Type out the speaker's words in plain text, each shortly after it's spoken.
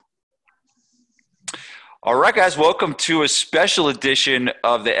All right, guys, welcome to a special edition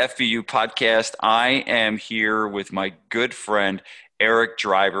of the FVU podcast. I am here with my good friend, Eric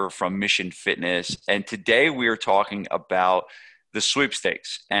Driver from Mission Fitness. And today we are talking about the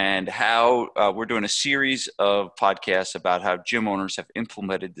sweepstakes and how we're doing a series of podcasts about how gym owners have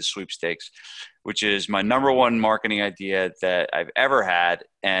implemented the sweepstakes, which is my number one marketing idea that I've ever had.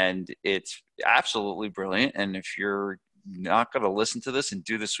 And it's absolutely brilliant. And if you're not going to listen to this and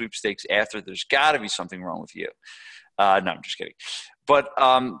do the sweepstakes after, there's got to be something wrong with you. No, I'm just kidding. But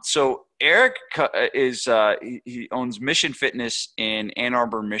so Eric is he owns Mission Fitness in Ann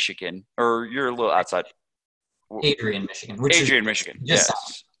Arbor, Michigan, or you're a little outside. Adrian, Michigan, which is Adrian, Michigan. just south.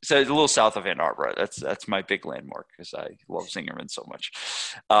 Yes. So it's a little south of Ann Arbor. That's my big landmark because I love Zingerman so much.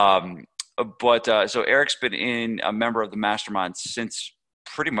 Um, so Eric's been a member of the mastermind since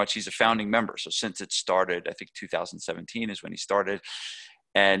pretty much he's a founding member. So since it started, I think 2017 is when he started.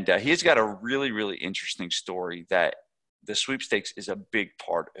 And he's got a really, really interesting story that the sweepstakes is a big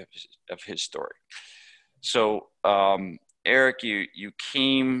part of his story. So Eric, you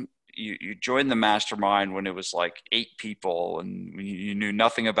joined the mastermind when it was like 8 people and you knew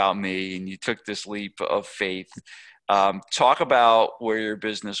nothing about me and you took this leap of faith. Talk about where your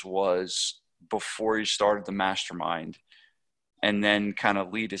business was before you started the mastermind, and then kind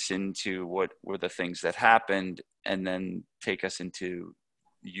of lead us into what were the things that happened, and then take us into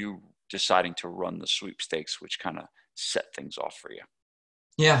you deciding to run the sweepstakes, which kind of set things off for you.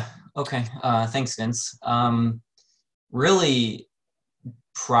 Yeah. Okay. Thanks, Vince. Really,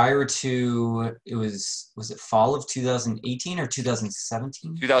 prior to was it fall of 2018 or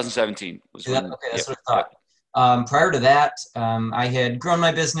 2017? 2017 was when. Okay, Yep, that's what I yep. thought. Prior to that, I had grown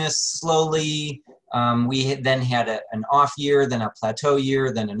my business slowly. Then had an off year, then a plateau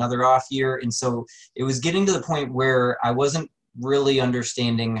year, then another off year. And so it was getting to the point where I wasn't really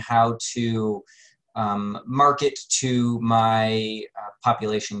understanding how to market to my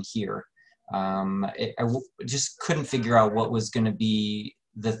population here. Just couldn't figure out what was going to be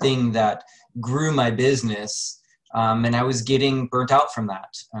the thing that grew my business. And I was getting burnt out from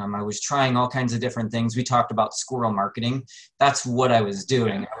that. I was trying all kinds of different things. We talked about squirrel marketing. That's what I was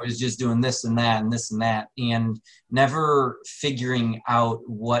doing. I was just doing this and that and this and that, and never figuring out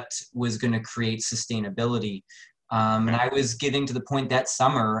what was going to create sustainability. And I was getting to the point that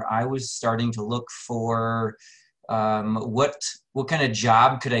summer, I was starting to look for what kind of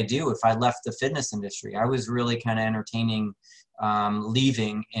job could I do if I left the fitness industry. I was really kind of entertaining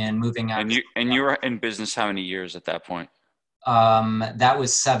leaving and moving out. And you were in business how many years at that point? That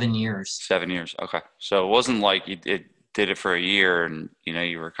was 7 years. 7 years. Okay. So it wasn't like you did it for a year and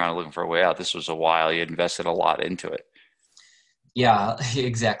you were kind of looking for a way out. This was a while. You invested a lot into it. Yeah,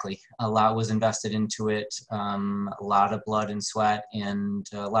 exactly. A lot was invested into it. A lot of blood and sweat and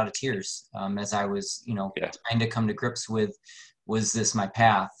a lot of tears as I was, trying to come to grips with, was this my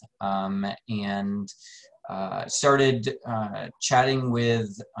path? And started chatting with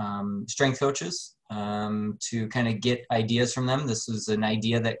strength coaches to kind of get ideas from them. This was an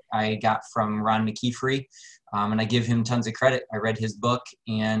idea that I got from Ron McKeefery, and I give him tons of credit. I read his book,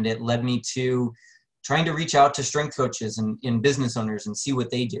 and it led me to trying to reach out to strength coaches and business owners and see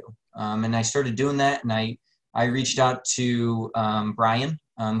what they do. And I started doing that, and I reached out to Brian,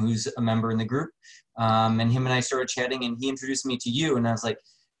 who's a member in the group, and him and I started chatting, and he introduced me to you, and I was like,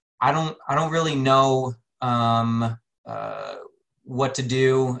 I don't really know what to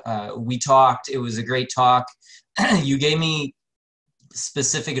do. We talked. It was a great talk. You gave me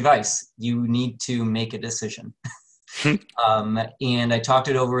specific advice. You need to make a decision. And I talked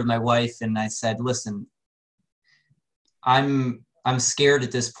it over with my wife, and I said, listen, I'm scared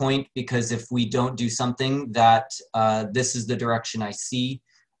at this point because if we don't do something that this is the direction I see.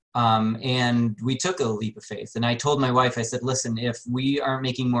 And we took a leap of faith. And I told my wife, I said, listen, if we aren't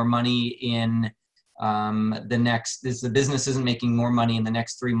making more money in the business isn't making more money in the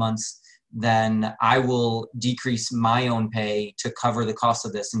next 3 months, then I will decrease my own pay to cover the cost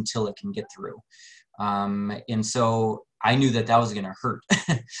of this until it can get through. And so I knew that was going to hurt.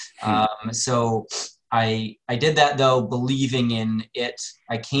 So I did that though, believing in it.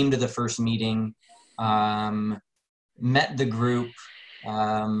 I came to the first meeting, met the group,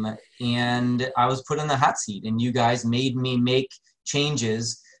 and I was put in the hot seat, and you guys made me make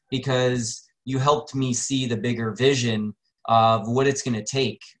changes because you helped me see the bigger vision of what it's going to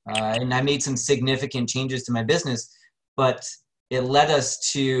take. And I made some significant changes to my business, but it led us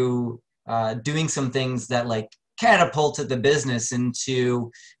to doing some things that like catapulted the business into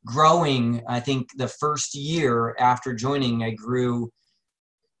growing. I think the first year after joining, I grew,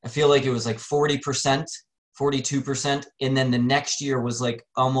 I feel like it was like 40%, 42%. And then the next year was like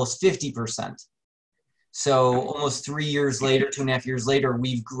almost 50%. So almost 3 years later, 2.5 years later,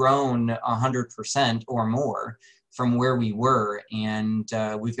 we've grown 100% or more from where we were. And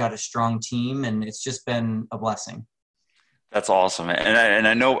we've got a strong team, and it's just been a blessing. That's awesome. And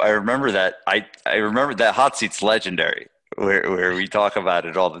I know, I remember that. I remember that hot seat's legendary where we talk about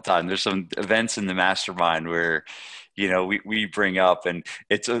it all the time. There's some events in the mastermind where, we bring up, and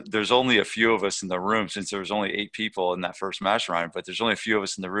there's only a few of us in the room, since there was only 8 people in that first mastermind, but there's only a few of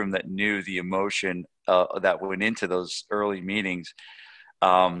us in the room that knew the emotion that went into those early meetings.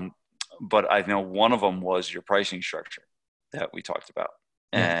 But I know one of them was your pricing structure that we talked about.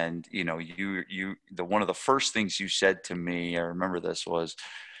 Yeah. And, one of the first things you said to me, I remember this, was,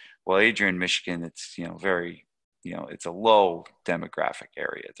 well, Adrian, Michigan, it's, it's a low demographic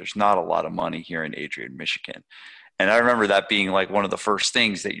area. There's not a lot of money here in Adrian, Michigan. And I remember that being like one of the first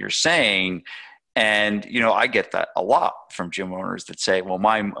things that you're saying. And, I get that a lot from gym owners that say, well,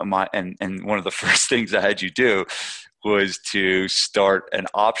 and one of the first things I had you do was to start an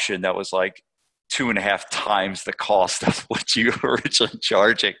option that was like 2.5 times the cost of what you were originally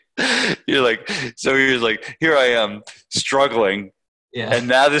charging. You're like, so he was like, here I am struggling. Yeah. And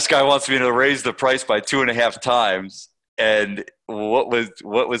now this guy wants me to raise the price by 2.5 times. And what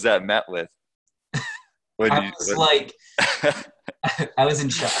was that met with? I was in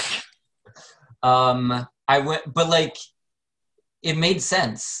shock. I went, but like, it made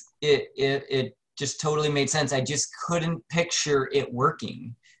sense. It just totally made sense. I just couldn't picture it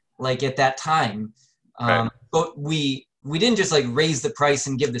working like at that time. Right. But we didn't just like raise the price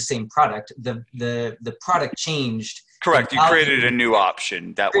and give the same product. The product changed. Correct. You created a new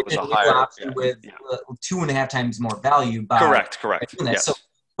option that was a higher option with 2.5 times more value. Correct. Yes. So,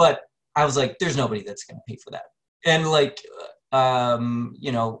 but I was like, there's nobody that's going to pay for that. And like,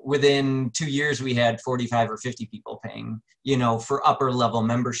 within 2 years, we had 45 or 50 people paying, for upper level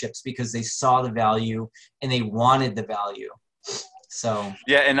memberships because they saw the value and they wanted the value. So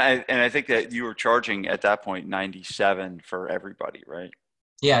yeah, and I think that you were charging at that point $97 for everybody, right?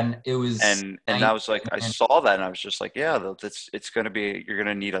 Yeah, and it was, and that was like, I saw that and I was just like, yeah, it's going to be, you're going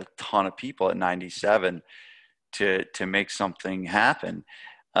to need a ton of people at $97 to make something happen.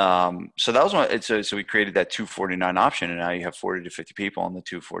 So that was one. So we created that $249 option, and now you have 40 to 50 people on the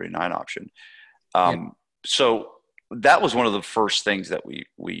 $249 option. So that was one of the first things that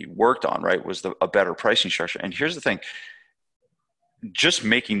we worked on, right? Was a better pricing structure. And here's the thing, just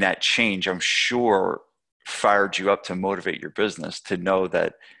making that change, I'm sure, fired you up to motivate your business, to know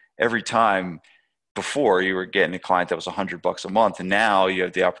that every time before you were getting a client that was $100 a month, and now you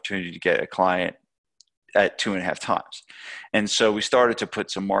have the opportunity to get a client at 2.5 times. And so we started to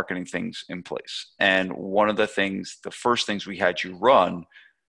put some marketing things in place. And one of the first things we had you run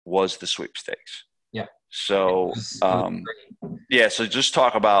was the sweepstakes. Yeah. So, so just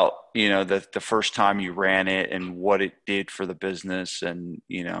talk about, the first time you ran it and what it did for the business, and,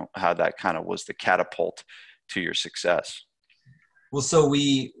 how that kind of was the catapult to your success. Well, so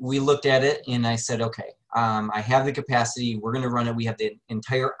we looked at it and I said, okay, I have the capacity. We're going to run it. We have the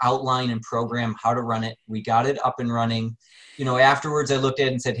entire outline and program, how to run it. We got it up and running. Afterwards I looked at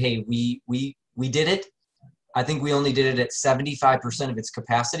it and said, hey, we did it. I think we only did it at 75% of its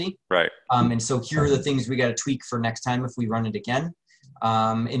capacity. Right. And so here are the things we got to tweak for next time if we run it again,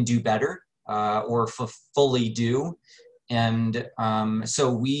 and do better, or fully do. And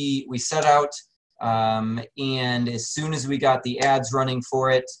so we set out, and as soon as we got the ads running for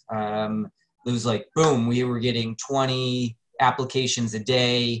it, it was like, boom, we were getting 20 applications a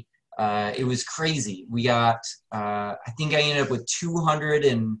day. It was crazy. We got, I think I ended up with 200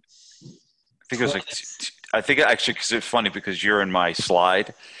 and I think it was like, I think actually, because it's funny because you're in my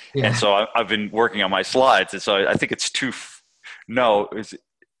slide. Yeah. And so I've been working on my slides. And so I think it's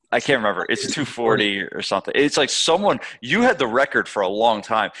I can't remember. It's 240 or something. It's like you had the record for a long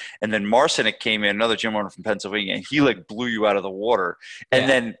time. And then Marcinek came in, another gym owner from Pennsylvania, and he like blew you out of the water. And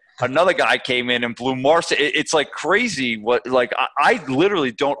then another guy came in and blew Marcinek. It's like crazy. I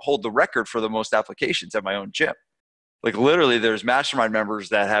literally don't hold the record for the most applications at my own gym. Like literally there's mastermind members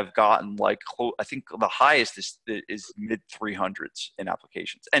that have gotten like, I think the highest is mid 300s in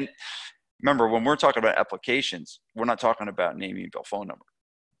applications. And remember, when we're talking about applications, we're not talking about name, email, phone number.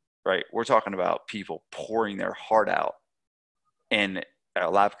 Right. We're talking about people pouring their heart out in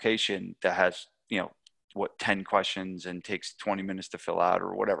an application that has, 10 questions and takes 20 minutes to fill out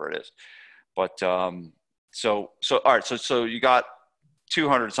or whatever it is. But all right. So you got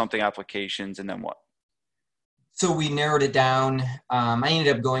 200 something applications, and then what? So we narrowed it down. I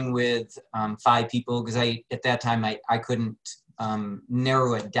ended up going with 5 people because at that time I couldn't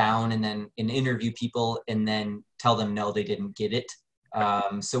narrow it down and interview people and then tell them no, they didn't get it.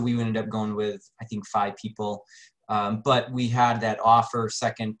 So we ended up going with, I think, 5 people. But we had that offer,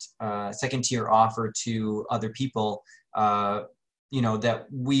 second tier offer to other people, that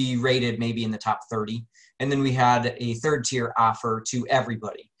we rated maybe in the top 30. And then we had a third tier offer to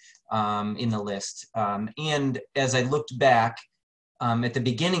everybody in the list. And as I looked back, at the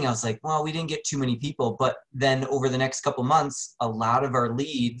beginning, I was like, well, we didn't get too many people. But then over the next couple months, a lot of our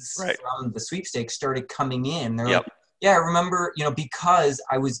leads from the sweepstakes started coming in. They're like, yeah, I remember, because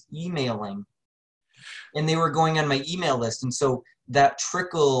I was emailing and they were going on my email list. And so that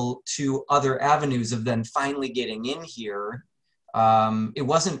trickle to other avenues of then finally getting in here, it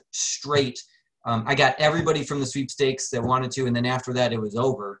wasn't straight. I got everybody from the sweepstakes that wanted to. And then after that, it was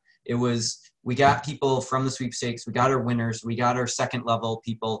over. It was, we got people from the sweepstakes. We got our winners. We got our second level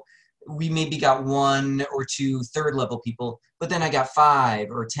people. We maybe got 1 or 2 third level people, but then I got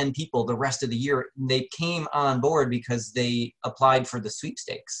 5 or 10 people the rest of the year. They came on board because they applied for the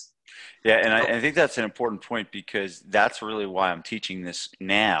sweepstakes. Yeah. And I think that's an important point, because that's really why I'm teaching this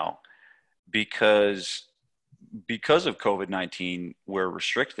now, because of COVID-19, we're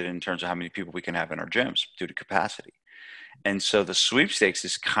restricted in terms of how many people we can have in our gyms due to capacity. And so the sweepstakes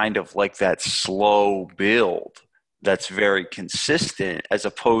is kind of like that slow build that's very consistent, as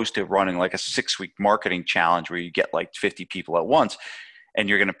opposed to running like a 6-week marketing challenge where you get like 50 people at once and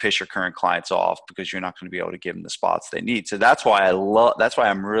you're going to piss your current clients off because you're not going to be able to give them the spots they need. So that's why that's why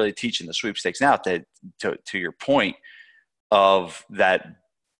I'm really teaching the sweepstakes now, to your point of that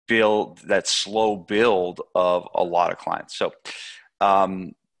slow build of a lot of clients. So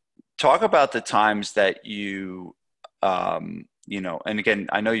talk about the times that you, and again,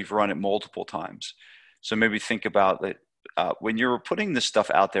 I know you've run it multiple times. So maybe think about that when you're putting this stuff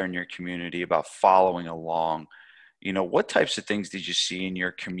out there in your community about following along, what types of things did you see in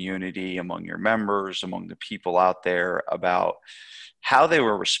your community, among your members, among the people out there, about how they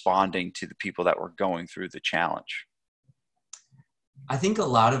were responding to the people that were going through the challenge? I think a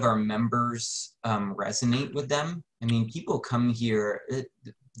lot of our members resonate with them. I mean, people come here,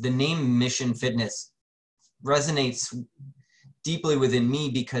 the name Mission Fitness resonates deeply within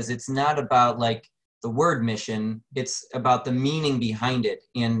me, because it's not about like the word mission, it's about the meaning behind it.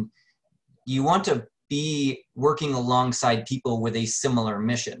 And you want to be working alongside people with a similar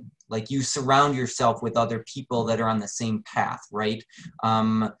mission. Like, you surround yourself with other people that are on the same path, right?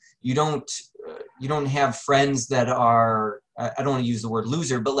 You don't have friends that are, I don't want to use the word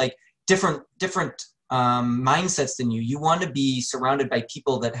loser, but like different mindsets than you. You want to be surrounded by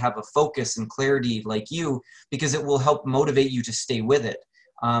people that have a focus and clarity like you, because it will help motivate you to stay with it.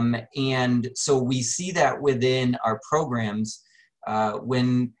 And so we see that within our programs,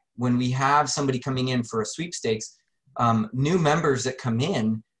 when we have somebody coming in for a sweepstakes, new members that come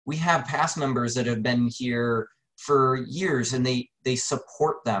in, we have past members that have been here for years, and they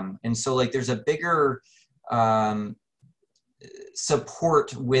support them. And so like there's a bigger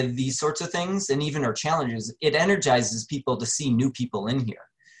support with these sorts of things, and even our challenges. It energizes people to see new people in here,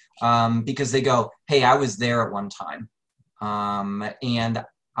 because they go, hey, I was there at one time, and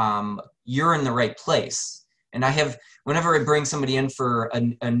you're in the right place. And whenever I bring somebody in for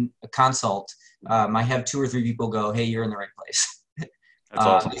a consult, I have 2 or 3 people go, hey, you're in the right place. That's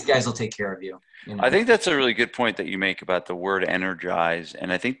awesome. These guys will take care of you. I think that's a really good point that you make about the word energize.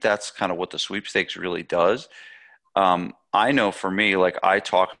 And I think that's kind of what the sweepstakes really does. I know for me, like I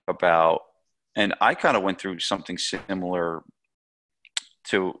talk about, and I kind of went through something similar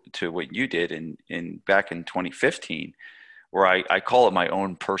to what you did in back in 2015, where I call it my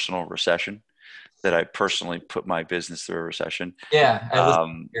own personal recession, that I personally put my business through a recession. Yeah, I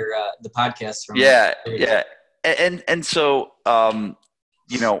listened to the podcast from. Yeah. And so,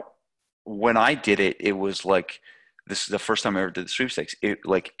 when I did it, it was like, this is the first time I ever did the sweepstakes. It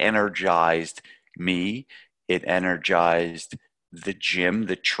like energized me. It energized the gym,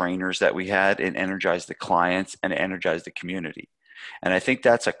 the trainers that we had, it energized the clients, and it energized the community. And I think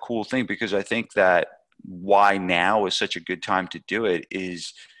that's a cool thing, because I think that why now is such a good time to do it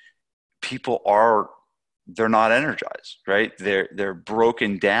is they're not energized, right? They're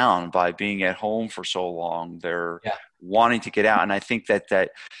broken down by being at home for so long. They're wanting to get out. And I think that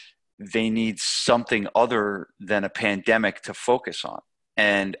they need something other than a pandemic to focus on.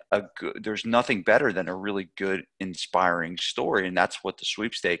 And there's nothing better than a really good, inspiring story. And that's what the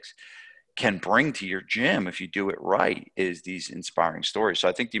sweepstakes can bring to your gym if you do it right, is these inspiring stories. So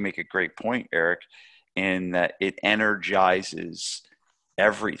I think you make a great point, Eric, in that it energizes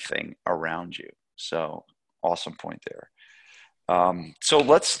everything around you. So awesome point there. So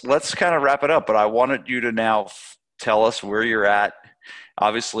let's kind of wrap it up, but I wanted you to now tell us where you're at.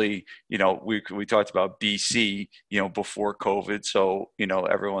 obviously, we talked about BC, before COVID. So,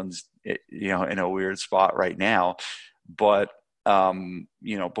 everyone's, in a weird spot right now. But,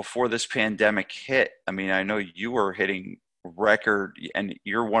 before this pandemic hit, I mean, I know you were hitting record, and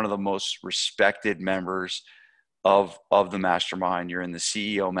you're one of the most respected members of the mastermind. You're in the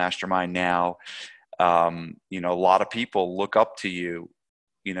CEO mastermind now. A lot of people look up to you,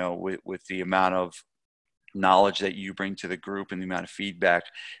 with the amount of knowledge that you bring to the group and the amount of feedback.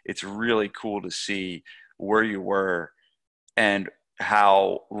 It's really cool to see where you were and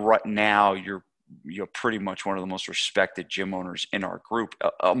how right now you're pretty much one of the most respected gym owners in our group,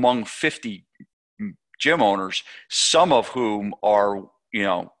 among 50 gym owners, some of whom are,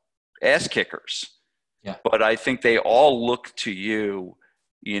 ass kickers. Yeah. But I think they all look to you,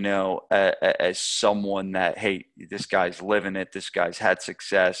 as someone that, hey, this guy's living it. This guy's had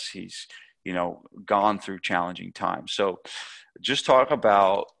success. He's, gone through challenging times. So just talk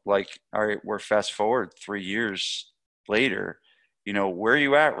about, like, all right, we're fast forward 3 years later, where are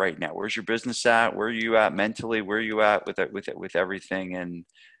you at right now? Where's your business at? Where are you at mentally? Where are you at with everything? And,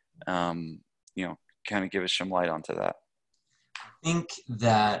 kind of give us some light onto that. I think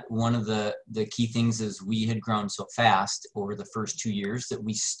that one of the key things is we had grown so fast over the first 2 years that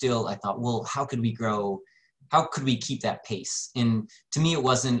I thought, well, how could we grow? How could we keep that pace? And to me, it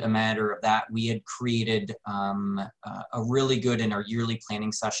wasn't a matter of that. We had created a really good, in our yearly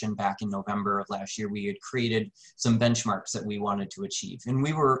planning session back in November of last year, we had created some benchmarks that we wanted to achieve. And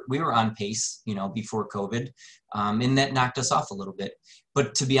we were on pace, before COVID, and that knocked us off a little bit.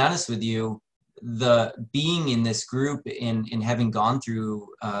 But to be honest with you, the being in this group and having gone through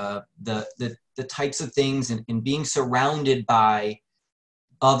the types of things and being surrounded by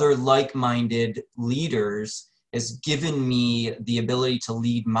other like-minded leaders has given me the ability to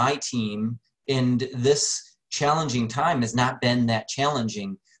lead my team. And this challenging time has not been that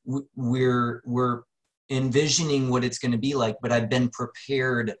challenging. We're envisioning what it's going to be like, but I've been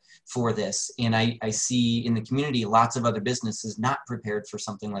prepared for this. And I see in the community, lots of other businesses not prepared for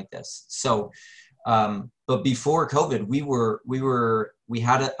something like this. So, but before COVID, we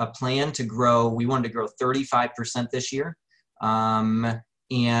had a plan to grow. We wanted to grow 35% this year.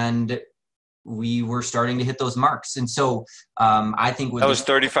 And we were starting to hit those marks. And so I think that was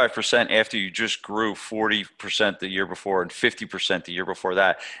 35% after you just grew 40% the year before and 50% the year before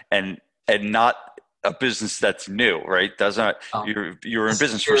that. And not a business that's new, right? You're in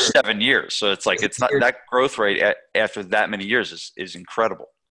business for 7 years. So it's like, it's not that growth rate after that many years is incredible.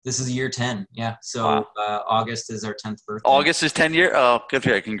 This is year 10. Yeah. So wow. August is our 10th birthday. August is 10 years. Oh, good.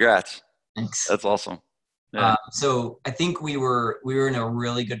 Congrats. Thanks. That's awesome. Yeah. So I think we were in a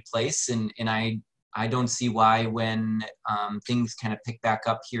really good place, and I don't see why when things kind of pick back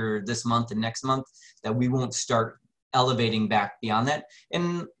up here this month and next month that we won't start elevating back beyond that.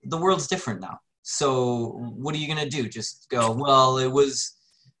 And the world's different now. So what are you going to do? Just go, well, it was,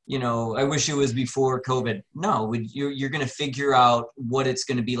 I wish it was before COVID. No, you're going to figure out what it's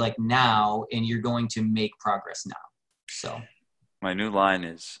going to be like now, and you're going to make progress now. So my new line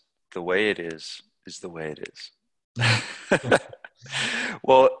is, the way it is the way it is.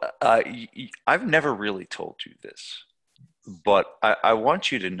 Well, I've never really told you this, but I want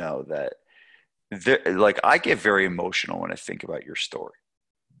you to know that I get very emotional when I think about your story.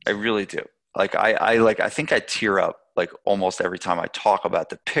 I really do. I think I tear up like almost every time I talk about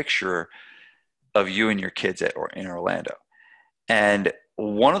the picture of you and your kids in Orlando. And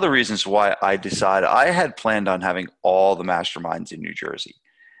one of the reasons why I decided, I had planned on having all the masterminds in New Jersey.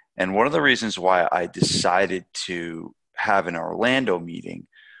 And one of the reasons why I decided to have an Orlando meeting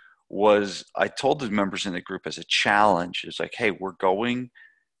was I told the members in the group as a challenge, it's like, hey, we're going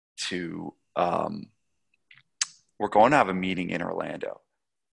to have a meeting in Orlando.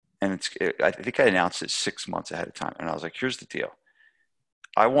 And I think I announced it 6 months ahead of time. And I was like, here's the deal.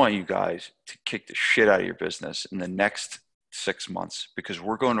 I want you guys to kick the shit out of your business in the next 6 months because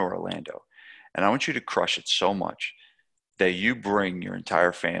we're going to Orlando. And I want you to crush it so much that you bring your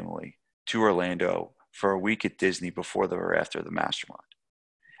entire family to Orlando for a week at Disney before or after the mastermind.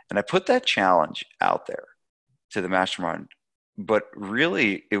 And I put that challenge out there to the mastermind, but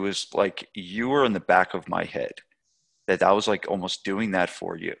really it was like you were in the back of my head that I was like almost doing that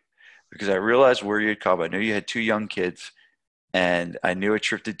for you because I realized where you'd come. I knew you had 2 young kids and I knew a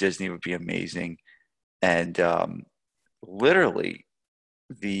trip to Disney would be amazing. And literally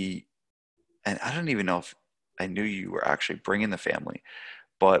and I don't even know if I knew you were actually bringing the family,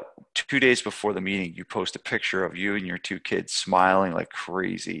 but 2 days before the meeting, you post a picture of you and your 2 kids smiling like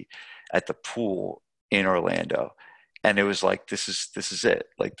crazy at the pool in Orlando. And it was like, this is it.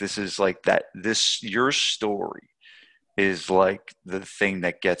 Like, this is like that, your story is like the thing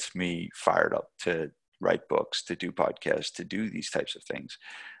that gets me fired up to write books, to do podcasts, to do these types of things.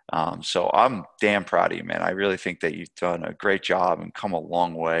 So I'm damn proud of you, man. I really think that you've done a great job and come a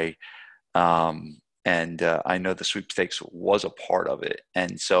long way. And I know the sweepstakes was a part of it.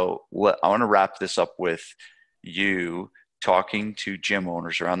 And so I want to wrap this up with you talking to gym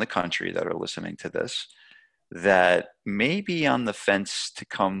owners around the country that are listening to this, that may be on the fence to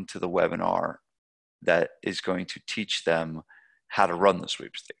come to the webinar that is going to teach them how to run the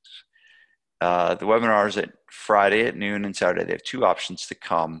sweepstakes. The webinar is at Friday at noon and Saturday. They have two options to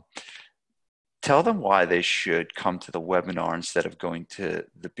come. Tell them why they should come to the webinar instead of going to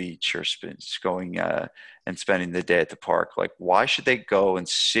the beach or going and spending the day at the park. Like, why should they go and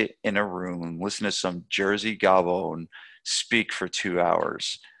sit in a room and listen to some Jersey Gabon speak for 2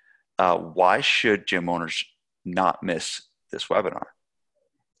 hours? Why should gym owners not miss this webinar?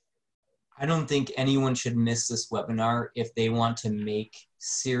 I don't think anyone should miss this webinar if they want to make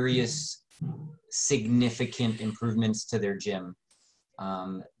serious, significant improvements to their gym.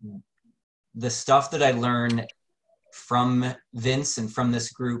 The stuff that I learn from Vince and from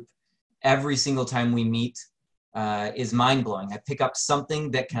this group every single time we meet is mind-blowing. I pick up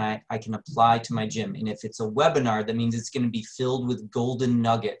something that I can apply to my gym. And if it's a webinar, that means it's going to be filled with golden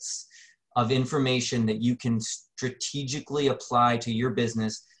nuggets of information that you can strategically apply to your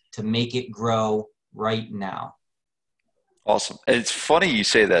business to make it grow right now. Awesome. And it's funny you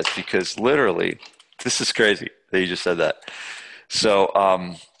say that, because literally, this is crazy that you just said that. So,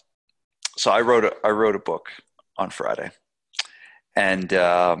 I wrote a book on Friday, and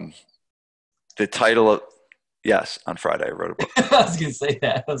the title of, yes, on Friday I wrote a book. I was going to say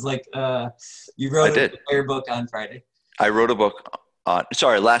that. I was like, you wrote a book on Friday. I wrote a book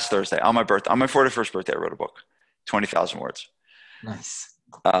last Thursday on my 41st birthday. I wrote a book, 20,000 words. Nice.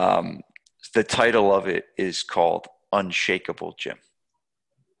 The title of it is called Unshakable Gym.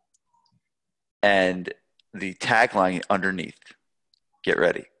 And the tagline underneath, get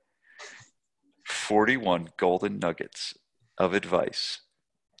ready, 41 golden nuggets of advice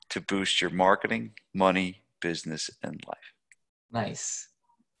to boost your marketing, money, business, and life. Nice.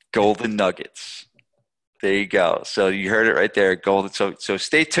 Golden nuggets. There you go. So you heard it right there, golden. So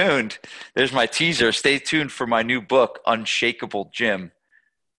stay tuned. There's my teaser. Stay tuned for my new book, Unshakable Gym.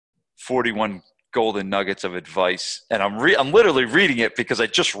 41 golden nuggets of advice. And I'm literally reading it because I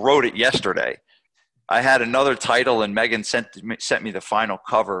just wrote it yesterday. I had another title, and Megan sent me the final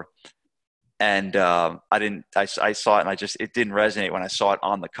cover, and I saw it, and it didn't resonate when I saw it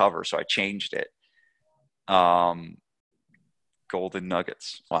on the cover, so I changed it. Golden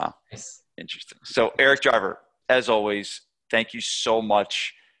nuggets. Wow. Nice. Interesting. So Eric Driver, as always, thank you so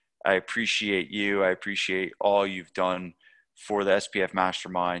much. I appreciate you. I appreciate all you've done for the SPF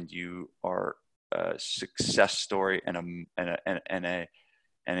Mastermind. You are a success story and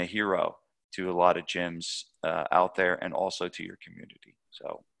a hero to a lot of gyms out there, and also to your community.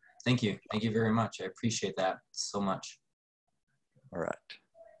 So thank you very much. I appreciate that so much. All right.